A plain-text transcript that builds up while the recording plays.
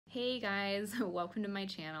Hey guys, welcome to my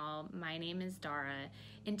channel. My name is Dara,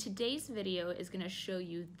 and today's video is going to show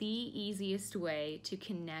you the easiest way to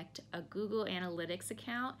connect a Google Analytics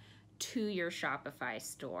account to your Shopify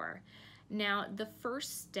store. Now, the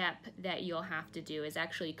first step that you'll have to do is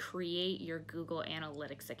actually create your Google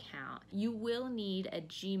Analytics account. You will need a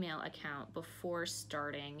Gmail account before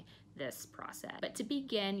starting this process. But to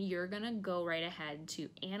begin, you're going to go right ahead to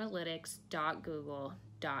analytics.google.com.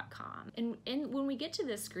 And when we get to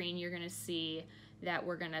this screen, you're going to see that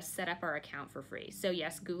we're going to set up our account for free. So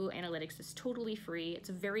yes, Google Analytics is totally free. It's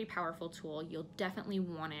a very powerful tool. You'll definitely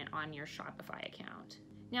want it on your Shopify account.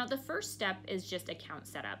 Now, the first step is just account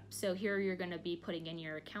setup. So here you're going to be putting in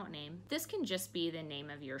your account name. This can just be the name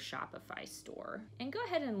of your Shopify store. And go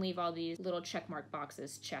ahead and leave all these little checkmark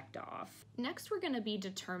boxes checked off. Next, we're going to be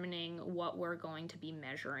determining what we're going to be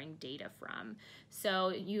measuring data from.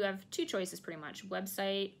 So you have two choices pretty much,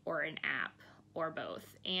 website or an app, or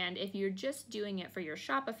both. And if you're just doing it for your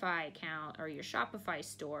Shopify account or your Shopify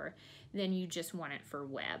store, then you just want it for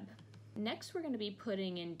web. Next, we're going to be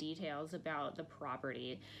putting in details about the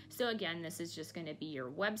property. So again, this is just going to be your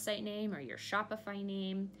website name or your Shopify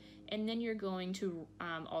name. And then you're going to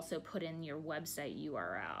also put in your website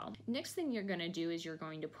URL. Next thing you're going to do is you're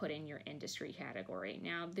going to put in your industry category.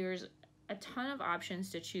 Now, there's a ton of options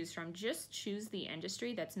to choose from. Just choose the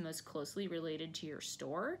industry that's most closely related to your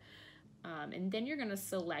store. And then you're going to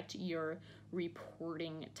select your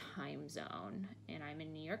reporting time zone. And I'm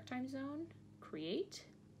in New York time zone. Create.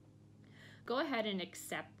 Go ahead and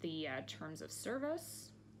accept the terms of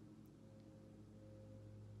service.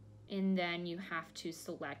 And then you have to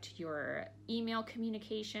select your email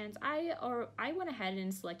communications. I went ahead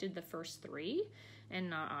and selected the first three and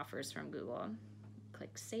not offers from Google.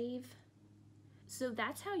 Click Save. So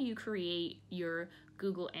that's how you create your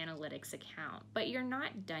Google Analytics account, but you're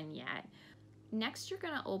not done yet. Next, you're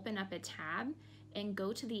going to open up a tab and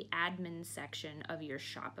go to the admin section of your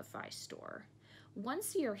Shopify store.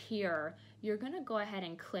 Once you're here, you're going to go ahead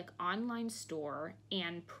and click Online Store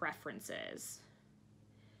and Preferences.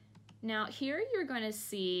 Now here you're going to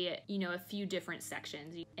see, a few different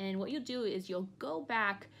sections. And what you'll do is you'll go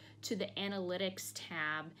back to the Analytics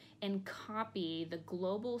tab and copy the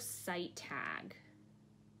global site tag.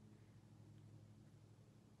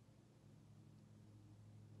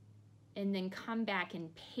 And then come back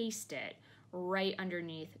and paste it right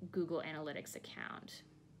underneath Google Analytics account.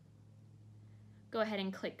 Go ahead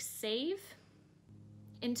and click Save.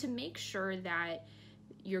 And to make sure that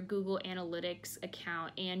your Google Analytics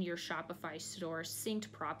account and your Shopify store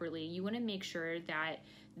synced properly, you want to make sure that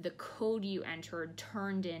the code you entered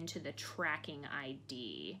turned into the tracking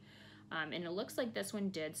ID. And it looks like this one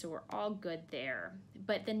did, so we're all good there.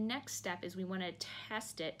 But the next step is we want to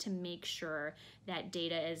test it to make sure that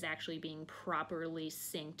data is actually being properly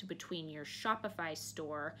synced between your Shopify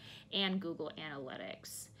store and Google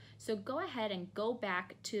Analytics. So go ahead and go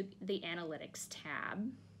back to the Analytics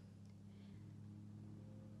tab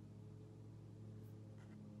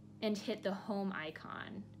and hit the home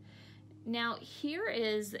icon. Now here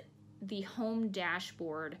is the home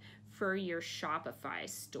dashboard for your Shopify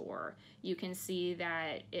store. You can see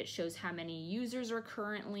that it shows how many users are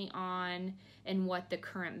currently on and what the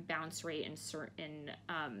current bounce rate and certain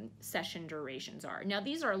session durations are. Now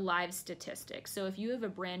these are live statistics, so if you have a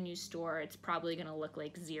brand new store, it's probably gonna look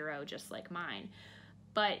like 0, just like mine.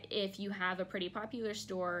 But if you have a pretty popular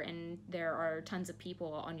store and there are tons of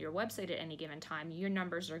people on your website at any given time, your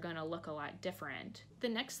numbers are going to look a lot different. The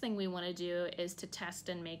next thing we want to do is to test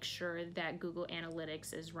and make sure that Google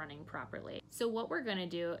Analytics is running properly. So what we're going to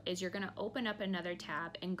do is you're going to open up another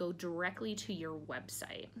tab and go directly to your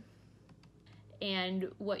website.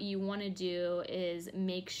 And what you want to do is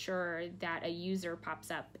make sure that a user pops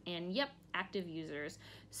up, and yep, active users.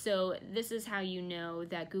 So this is how you know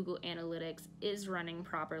that Google Analytics is running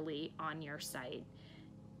properly on your site.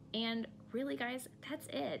 And really guys, that's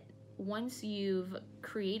it. Once you've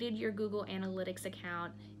created your Google Analytics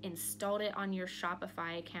account, installed it on your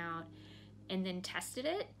Shopify account, and then tested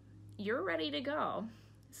it, you're ready to go.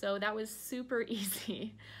 So that was super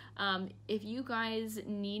easy. If you guys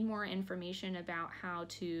need more information about how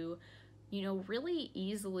to, really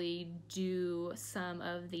easily do some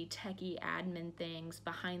of the techie admin things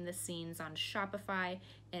behind the scenes on Shopify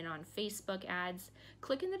and on Facebook ads,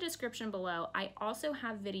 click in the description below. I also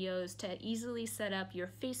have videos to easily set up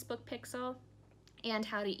your Facebook pixel and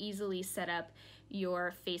how to easily set up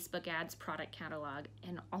your Facebook ads product catalog,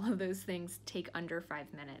 and all of those things take under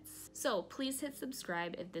 5 minutes. So please hit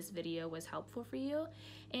subscribe if this video was helpful for you,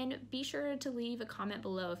 and be sure to leave a comment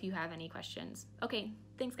below if you have any questions. Okay,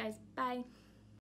 thanks guys, bye.